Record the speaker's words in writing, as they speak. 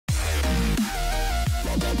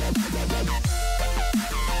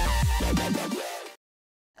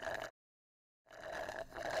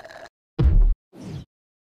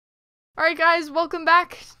Alright guys, welcome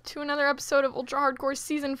back to another episode of Ultra Hardcore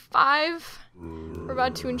Season 5. We're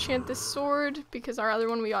about to enchant this sword because our other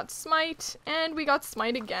one we got smite, and we got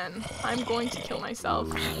smite again. I'm going to kill myself.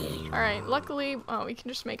 Alright, luckily, we can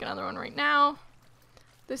just make another one right now.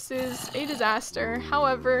 This is a disaster.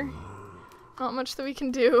 However, not much that we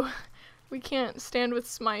can do. We can't stand with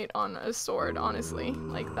smite on a sword, honestly.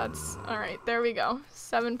 Like, that's... Alright, there we go.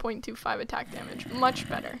 7.25 attack damage. Much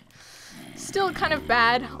better. Still kind of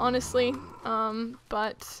bad, honestly,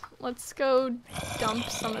 but let's go dump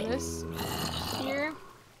some of this here.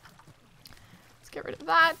 Let's get rid of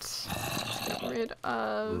that. Let's get rid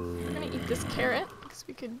of... We're gonna eat this carrot, because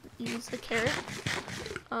we could use a carrot.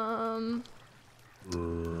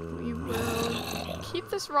 We will keep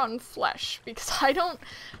this rotten flesh, because I don't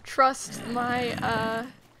trust my,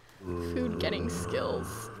 food getting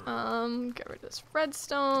skills. Get rid of this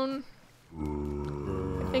redstone.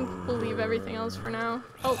 I think we'll leave everything else for now.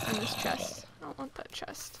 Oh, and this chest. I don't want that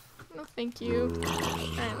chest. No, thank you.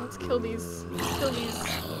 Alright, let's kill these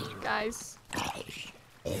guys.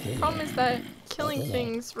 The problem is that killing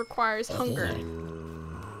things requires hunger.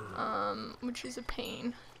 Which is a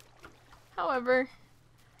pain. However,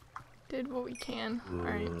 did what we can.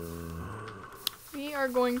 Alright. We are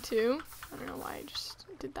going to... I don't know why I just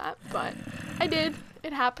did that, but I did.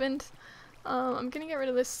 It happened. I'm gonna get rid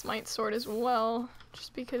of this smite sword as well,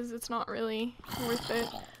 just because it's not really worth it.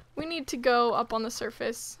 We need to go up on the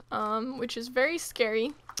surface, which is very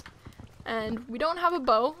scary, and we don't have a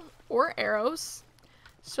bow or arrows,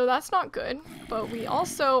 so that's not good, but we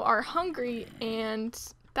also are hungry, and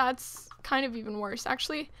that's kind of even worse.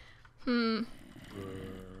 Actually, I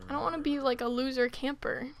don't want to be like a loser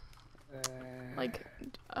camper, like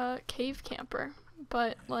a cave camper,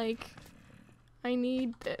 but like, I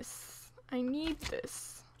need this. I need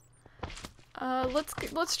this.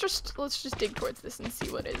 Let's just dig towards this and see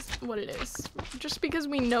what it is. Just because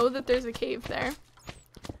we know that there's a cave there.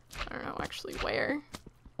 I don't know actually where.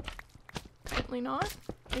 Apparently not.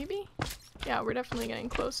 Maybe? Yeah, we're definitely getting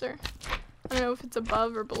closer. I don't know if it's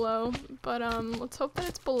above or below, but let's hope that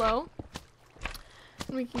it's below.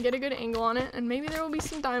 And we can get a good angle on it, and maybe there will be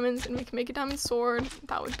some diamonds and we can make a diamond sword.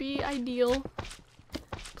 That would be ideal.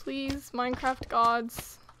 Please, Minecraft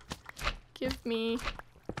gods. Give me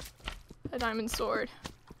a diamond sword.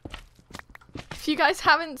 If you guys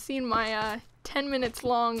haven't seen my 10 minutes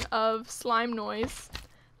long of slime noise,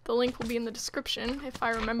 the link will be in the description if I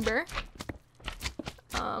remember.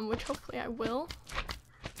 Which hopefully I will.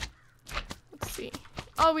 Let's see.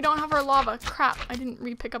 Oh, we don't have our lava. Crap, I didn't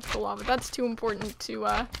re-pick up the lava. That's too important to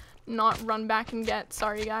not run back and get.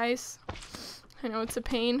 Sorry guys. I know it's a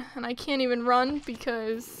pain, and I can't even run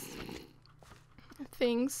because...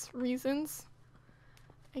 reasons.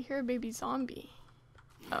 I hear a baby zombie.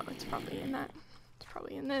 Oh, it's probably in that. It's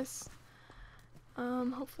probably in this.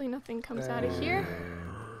 Hopefully nothing comes out of here.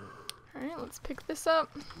 Alright, let's pick this up.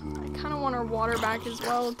 I kind of want our water back as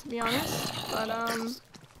well, to be honest, but,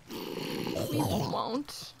 we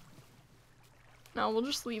won't. No, we'll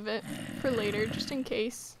just leave it for later, just in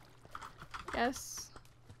case. Yes.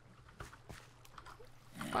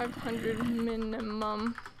 500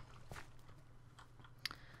 minimum.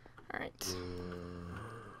 Alright.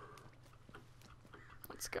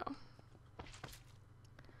 Let's go.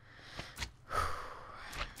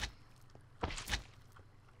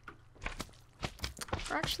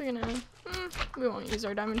 We're actually gonna... we won't use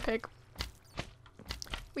our diamond pick.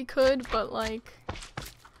 We could, but like...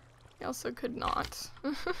 we also could not.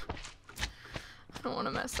 I don't want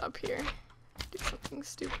to mess up here. Do something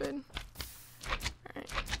stupid. Alright.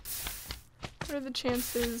 What are the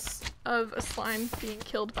chances of a slime being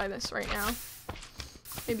killed by this right now?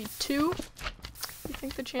 Maybe 2? You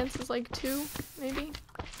think the chance is like 2, maybe?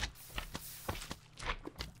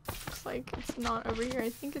 Looks like it's not over here. I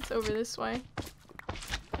think it's over this way.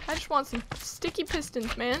 I just want some sticky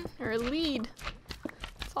pistons, man. Or a lead.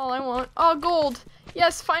 That's all I want. Oh, gold!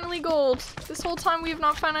 Yes, finally gold! This whole time we have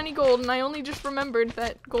not found any gold, and I only just remembered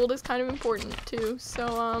that gold is kind of important, too.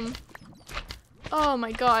 So, oh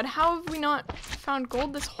my god, how have we not found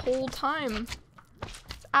gold this whole time?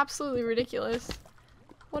 It's absolutely ridiculous.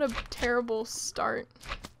 What a terrible start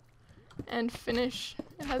and finish.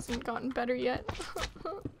 It hasn't gotten better yet.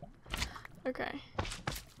 Okay.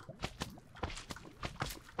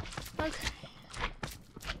 Okay.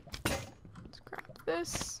 Let's grab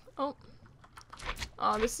this. Oh.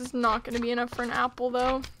 Oh, this is not going to be enough for an apple,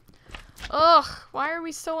 though. Ugh, why are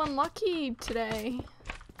we so unlucky today?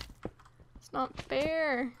 It's not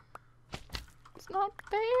fair. It's not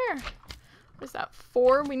fair. What is that,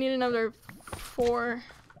 4? We need another 4.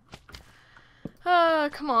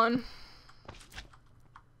 Come on.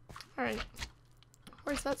 Alright.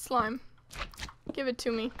 Where's that slime? Give it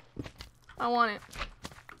to me. I want it.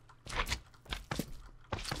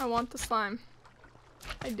 I want the slime.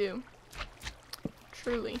 I do.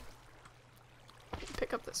 Truly.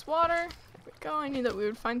 Pick up this water. There we go. I knew that we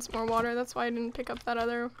would find some more water. That's why I didn't pick up that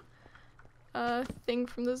other thing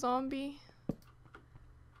from the zombie.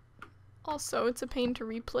 Also, it's a pain to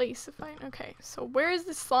replace if I... Okay, so where is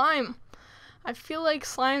the slime? I feel like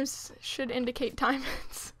slimes should indicate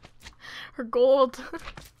diamonds. Or gold.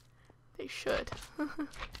 They should.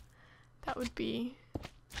 That would be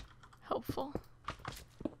helpful.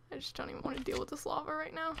 I just don't even want to deal with this lava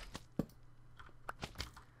right now.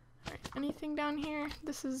 Alright, anything down here?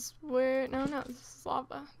 This is where... No, this is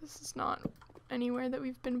lava. This is not anywhere that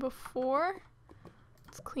we've been before.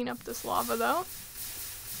 Let's clean up this lava, though.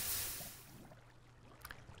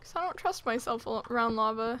 Because I don't trust myself around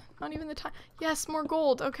lava. Not even the time. Yes, more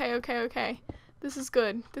gold. Okay, okay, okay. This is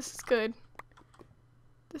good. This is good.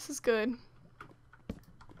 This is good.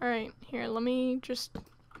 Alright, here, let me just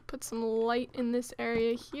put some light in this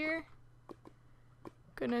area here.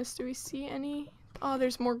 Goodness, do we see any? Oh,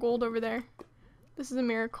 there's more gold over there. This is a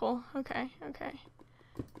miracle. Okay, okay.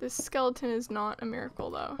 This skeleton is not a miracle,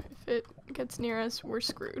 though. If it gets near us, we're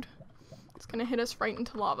screwed. It's gonna hit us right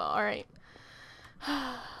into lava. Alright.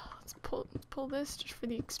 Let's pull this just for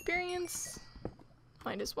the experience.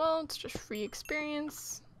 Might as well. It's just free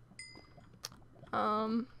experience.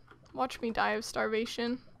 Watch me die of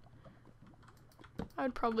starvation. I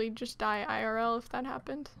would probably just die IRL if that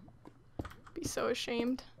happened. Be so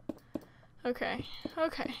ashamed. Okay,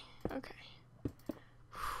 okay, okay.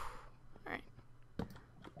 Alright.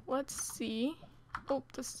 Let's see. Oh,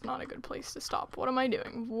 this is not a good place to stop. What am I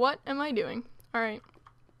doing? What am I doing? Alright.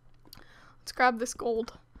 Let's grab this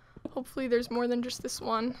gold. Hopefully there's more than just this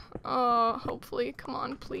one. Hopefully. Come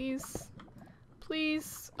on, please.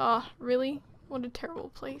 Please. Really? What a terrible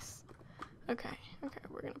place. Okay, okay,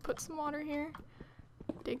 we're gonna put some water here.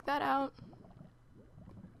 Dig that out.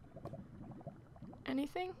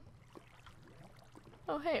 Anything?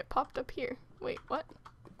 Oh hey, it popped up here. Wait, what?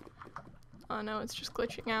 Oh no, it's just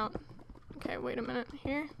glitching out. Okay, wait a minute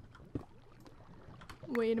here.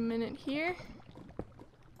 Wait a minute here.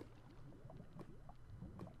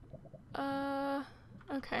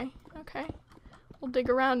 Okay, okay. We'll dig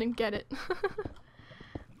around and get it.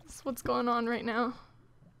 That's what's going on right now.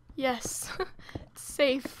 Yes, it's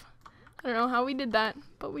safe. I don't know how we did that,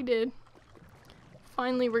 but we did.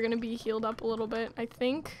 Finally, we're gonna be healed up a little bit, I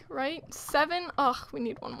think, right? 7? Ugh, we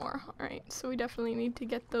need one more. Alright, so we definitely need to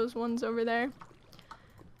get those ones over there.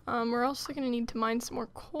 We're also gonna need to mine some more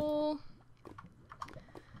coal.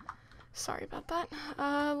 Sorry about that.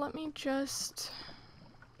 Let me just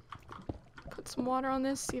put some water on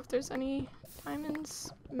this, see if there's any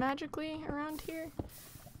diamonds magically around here.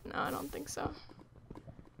 No, I don't think so.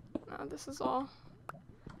 No, this is all.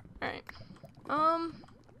 Alright.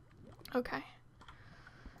 Okay.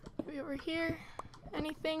 Maybe over here.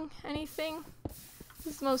 Anything? Anything? This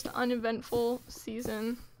is the most uneventful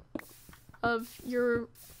season of your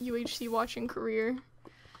UHC watching career.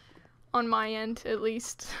 On my end, at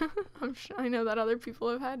least. I know that other people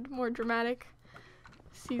have had more dramatic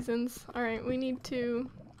seasons. Alright, we need to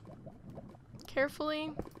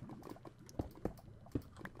carefully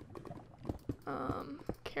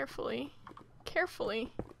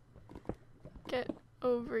carefully get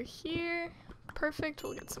over here. Perfect,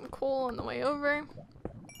 we'll get some coal on the way over.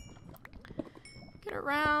 Get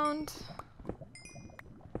around.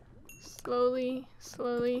 Slowly,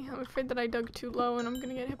 slowly. I'm afraid that I dug too low and I'm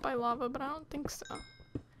gonna get hit by lava, but I don't think so.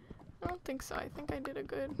 I don't think so. I think I did a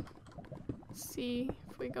good... Let's see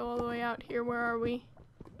if we go all the way out here. Where are we?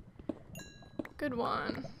 Good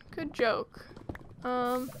one. Good joke.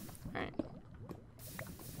 Alright.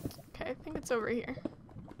 Okay, I think it's over here.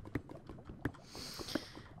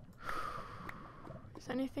 Is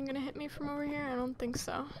anything gonna hit me from over here? I don't think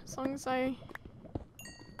so. As long as I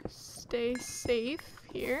stay safe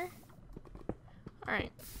here.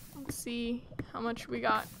 Alright, let's see how much we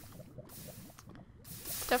got.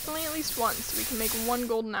 It's definitely at least one, so we can make one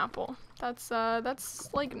golden apple. That's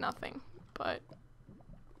like nothing, but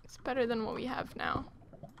it's better than what we have now.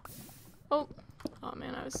 Oh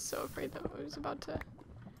man, I was so afraid that I was about to...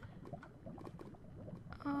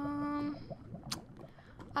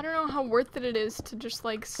 I don't know how worth it is to just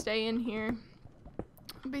like stay in here.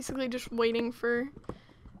 I'm basically just waiting for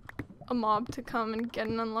a mob to come and get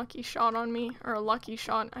an unlucky shot on me, or a lucky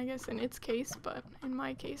shot, I guess in its case, but in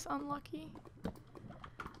my case, unlucky.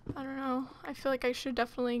 I don't know. I feel like I should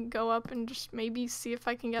definitely go up and just maybe see if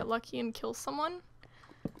I can get lucky and kill someone.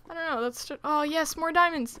 I don't know, that's just, oh yes, more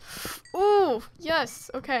diamonds. Ooh,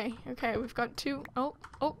 yes, okay, okay, we've got 2, oh,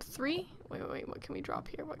 3. Wait, what can we drop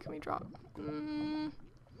here? What can we drop?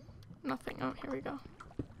 Nothing, oh, here we go.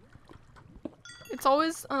 It's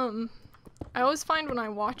always, I always find when I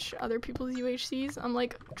watch other people's UHCs, I'm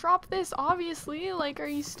like, drop this, obviously, like, are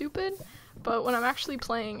you stupid? But when I'm actually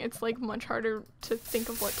playing, it's like much harder to think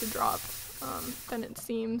of what to drop, than it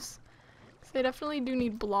seems. They definitely do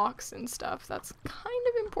need blocks and stuff. That's kind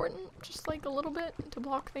of important, just like a little bit, to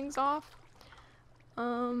block things off.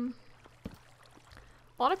 A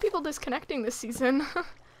lot of people disconnecting this season. At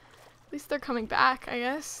least they're coming back, I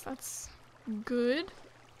guess. That's good.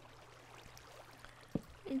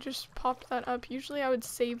 You just popped that up. Usually I would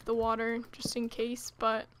save the water just in case,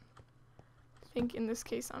 but I think in this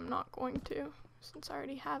case I'm not going to, since I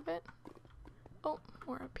already have it. Oh,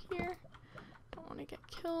 more up here. Don't want to get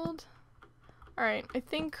killed. Alright, I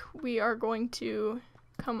think we are going to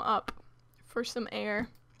come up for some air.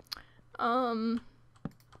 Go,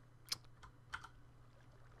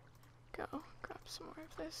 grab some more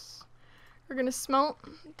of this. We're gonna smelt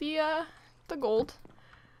the gold.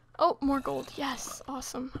 Oh, more gold. Yes,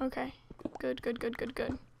 awesome. Okay, good.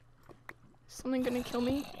 Something gonna kill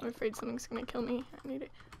me? I'm afraid something's gonna kill me. I need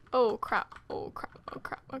it. Oh crap, oh crap, oh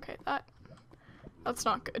crap. Okay, that's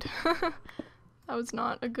not good. That was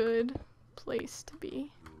not a good place to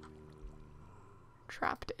be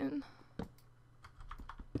trapped in.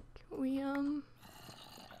 Can we, alright,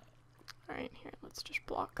 here, let's just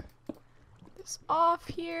block this off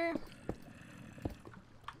here.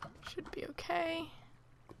 Should be okay.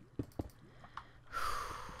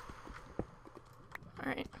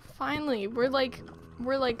 Alright, finally, we're like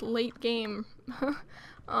late game.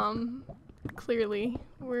 Clearly.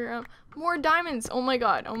 We're, more diamonds! Oh my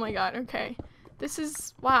god, okay. This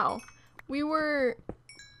is, wow. We were,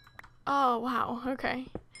 oh wow, okay.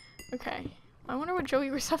 I wonder what Joey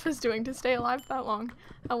Graceffa is doing to stay alive that long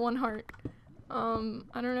at 1 heart. I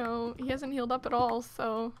don't know, he hasn't healed up at all,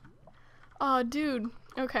 so, oh dude,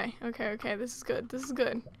 okay, this is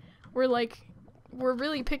good. We're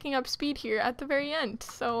really picking up speed here at the very end,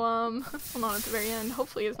 so, well not at the very end,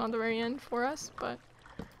 hopefully it's not the very end for us, but,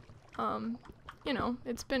 you know,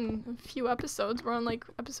 it's been a few episodes, we're on like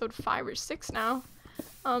episode 5 or 6 now.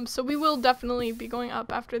 So we will definitely be going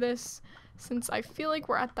up after this, since I feel like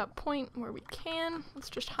we're at that point where we can.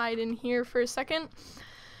 Let's just hide in here for a second.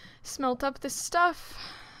 Smelt up this stuff.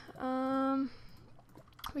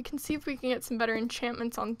 We can see if we can get some better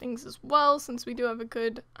enchantments on things as well, since we do have a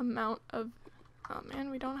good amount of... Oh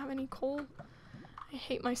man, we don't have any coal. I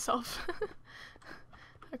hate myself.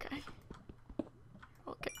 Okay.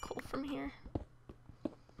 We'll get coal from here.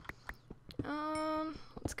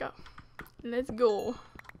 Let's go. Let's go.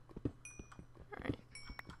 Alright.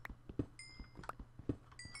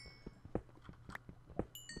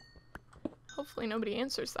 Hopefully nobody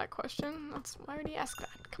answers that question. That's why I already asked that.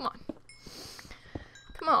 Come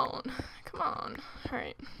on.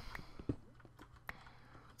 Alright.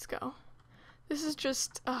 Let's go. This is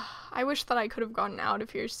just, I wish that I could have gotten out of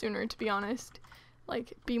here sooner, to be honest.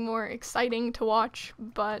 Like, be more exciting to watch,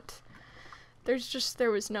 but there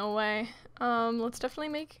was no way. Let's definitely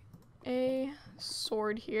make a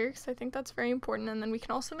sword here, because I think that's very important, and then we can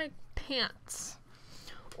also make pants.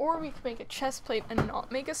 Or we could make a chest plate and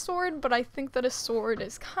not make a sword, but I think that a sword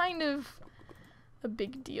is kind of a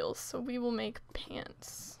big deal, so we will make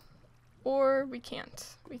pants. Or we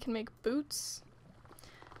can't. We can make boots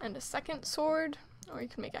and a second sword, or we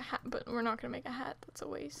can make a hat, but we're not gonna make a hat, that's a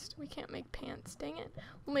waste. We can't make pants, dang it.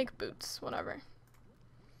 We'll make boots, whatever.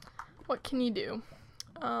 What can you do?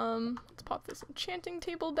 Let's pop this enchanting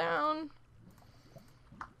table down.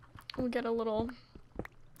 We'll get a little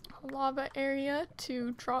lava area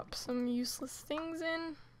to drop some useless things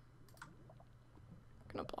in.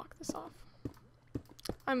 I'm gonna block this off.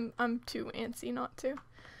 I'm too antsy not to.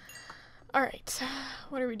 Alright,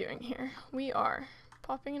 what are we doing here? We are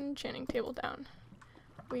popping an enchanting table down.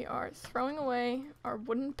 We are throwing away our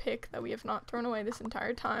wooden pick that we have not thrown away this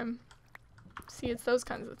entire time. See, it's those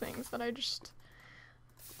kinds of things that I just...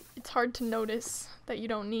 It's hard to notice that you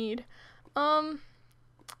don't need. I'm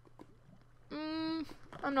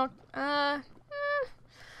not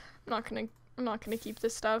gonna keep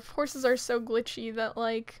this stuff. Horses are so glitchy that,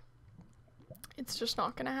 like, it's just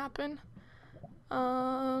not gonna happen.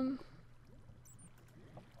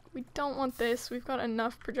 We don't want this. We've got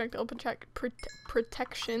enough projectile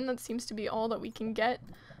protection. That seems to be all that we can get.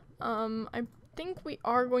 I think we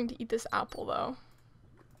are going to eat this apple, though.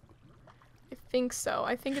 I think so.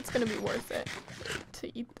 I think it's going to be worth it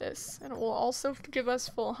to eat this. And it will also give us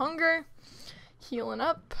full hunger. Healing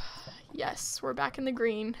up. Yes, we're back in the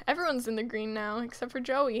green. Everyone's in the green now, except for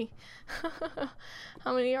Joey.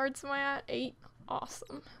 How many yards am I at? 8.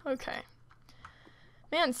 Awesome. Okay.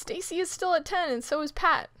 Man, Stacy is still at 10, and so is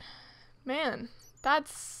Pat. Man,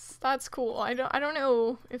 that's cool. I don't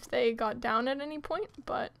know if they got down at any point,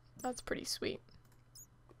 but that's pretty sweet.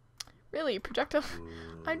 Really, projectile.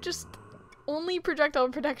 I'm just only projectile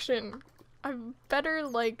protection. I'm better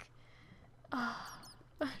like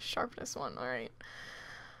sharpness 1. All right.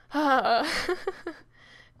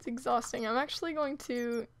 It's exhausting. I'm actually going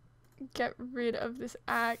to get rid of this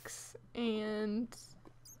axe, and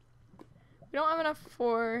we don't have enough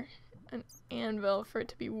for an anvil for it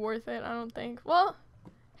to be worth it, I don't think. Well,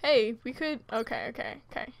 hey, we could. Okay.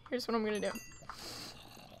 Here's what I'm gonna do.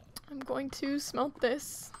 I'm going to smelt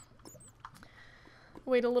this.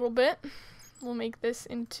 Wait a little bit. We'll make this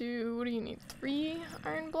into, what do you need, 3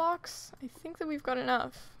 iron blocks? I think that we've got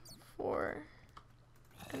enough for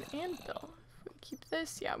an anvil. If we keep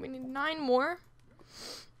this, yeah, we need 9 more.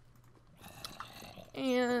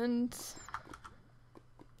 And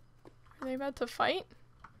are they about to fight?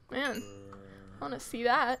 Man, I want to see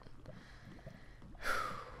that.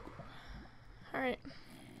 Alright.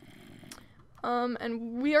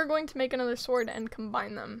 And we are going to make another sword and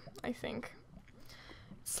combine them, I think.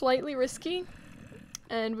 Slightly risky,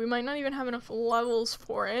 and we might not even have enough levels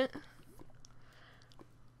for it.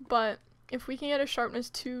 But if we can get a sharpness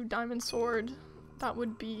 2 diamond sword, that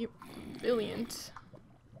would be brilliant.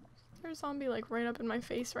 There's a zombie like right up in my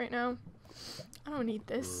face right now. I don't need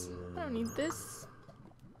this. I don't need this.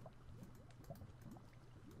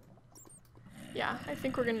 Yeah, I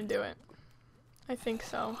think we're gonna do it. I think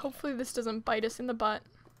so. Hopefully this doesn't bite us in the butt.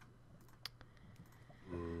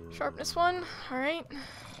 Sharpness 1. Alright.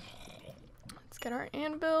 Let's get our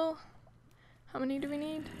anvil. How many do we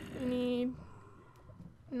need? We need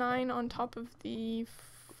 9 on top of the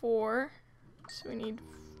 4. So we need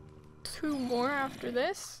 2 more after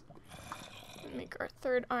this. Make our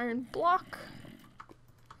 3rd iron block.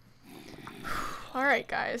 Alright,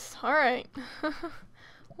 guys. Alright.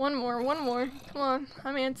 One more. Come on.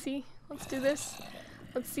 I'm antsy. Let's do this.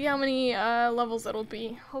 Let's see how many levels it'll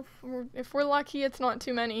be. If we're lucky, it's not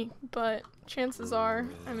too many, but chances are,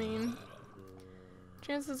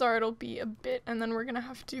 chances are it'll be a bit, and then we're gonna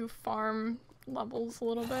have to farm levels a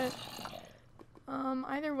little bit.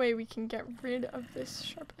 Either way, we can get rid of this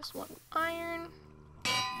sharpness 1 iron.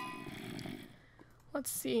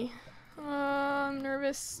 Let's see. I'm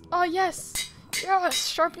nervous. Oh, yes! Yes!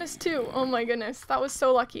 Sharpness 2! Oh my goodness, that was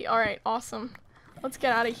so lucky. Alright, awesome. Let's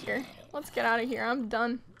get out of here. Let's get out of here. I'm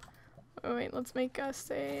done. Oh, wait, let's make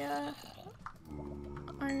us a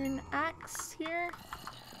iron axe here.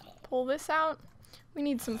 Pull this out. We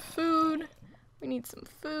need some food. We need some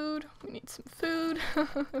food. We need some food.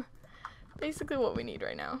 Basically what we need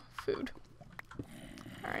right now. Food.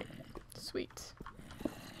 Alright. Sweet.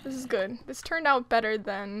 This is good. This turned out better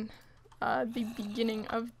than the beginning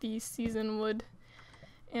of the season would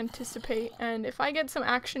anticipate, and if I get some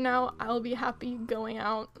action now, I'll be happy going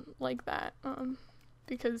out like that,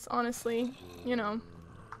 because honestly, you know,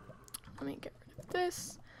 let me get rid of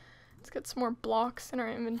this. Let's get some more blocks in our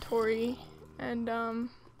inventory, and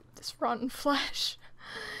this rotten flesh,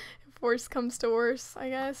 if worse comes to worse, I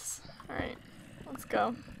guess. Alright, let's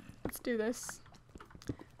go. Let's do this.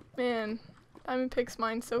 Man, diamond picks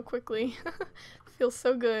mine so quickly. Feels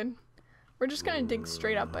so good. We're just gonna dig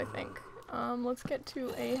straight up, I think. Let's get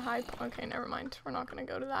to a high point. Okay, never mind. We're not gonna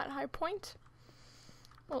go to that high point.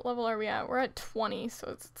 What level are we at? We're at 20, so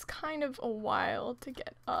it's kind of a while to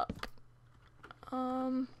get up.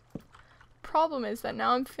 Problem is that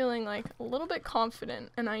now I'm feeling like a little bit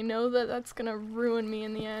confident, and I know that that's gonna ruin me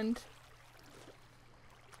in the end.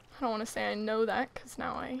 I don't want to say I know that, because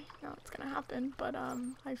now it's gonna happen, but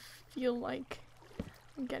I feel like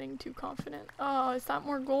I'm getting too confident. Oh, is that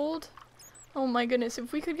more gold? Oh my goodness,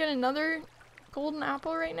 if we could get another golden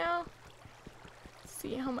apple right now. Let's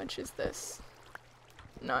see, how much is this?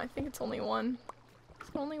 No, I think it's only 1. Is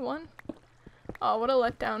it only 1? Oh, what a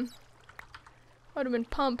letdown. I would have been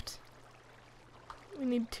pumped. We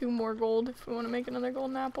need 2 more gold if we want to make another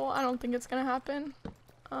golden apple. I don't think it's gonna happen.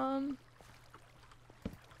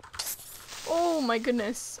 Oh my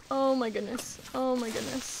goodness. Oh my goodness. Oh my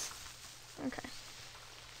goodness. Okay.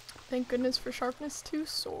 Thank goodness for sharpness 2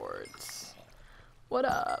 swords. What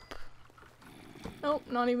up? Nope,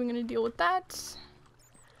 not even gonna deal with that.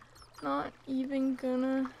 Not even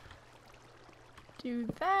gonna do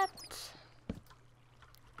that.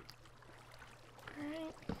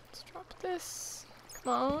 Alright, let's drop this.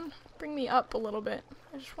 Come on, bring me up a little bit.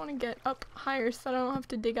 I just want to get up higher so that I don't have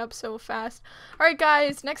to dig up so fast. Alright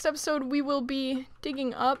guys, next episode we will be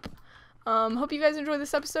digging up. Hope you guys enjoyed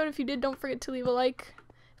this episode. If you did, don't forget to leave a like.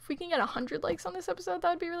 If we can get 100 likes on this episode, that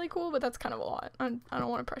would be really cool, but that's kind of a lot. I don't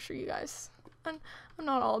want to pressure you guys. I'm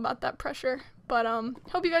not all about that pressure. But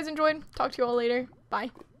hope you guys enjoyed. Talk to you all later. Bye.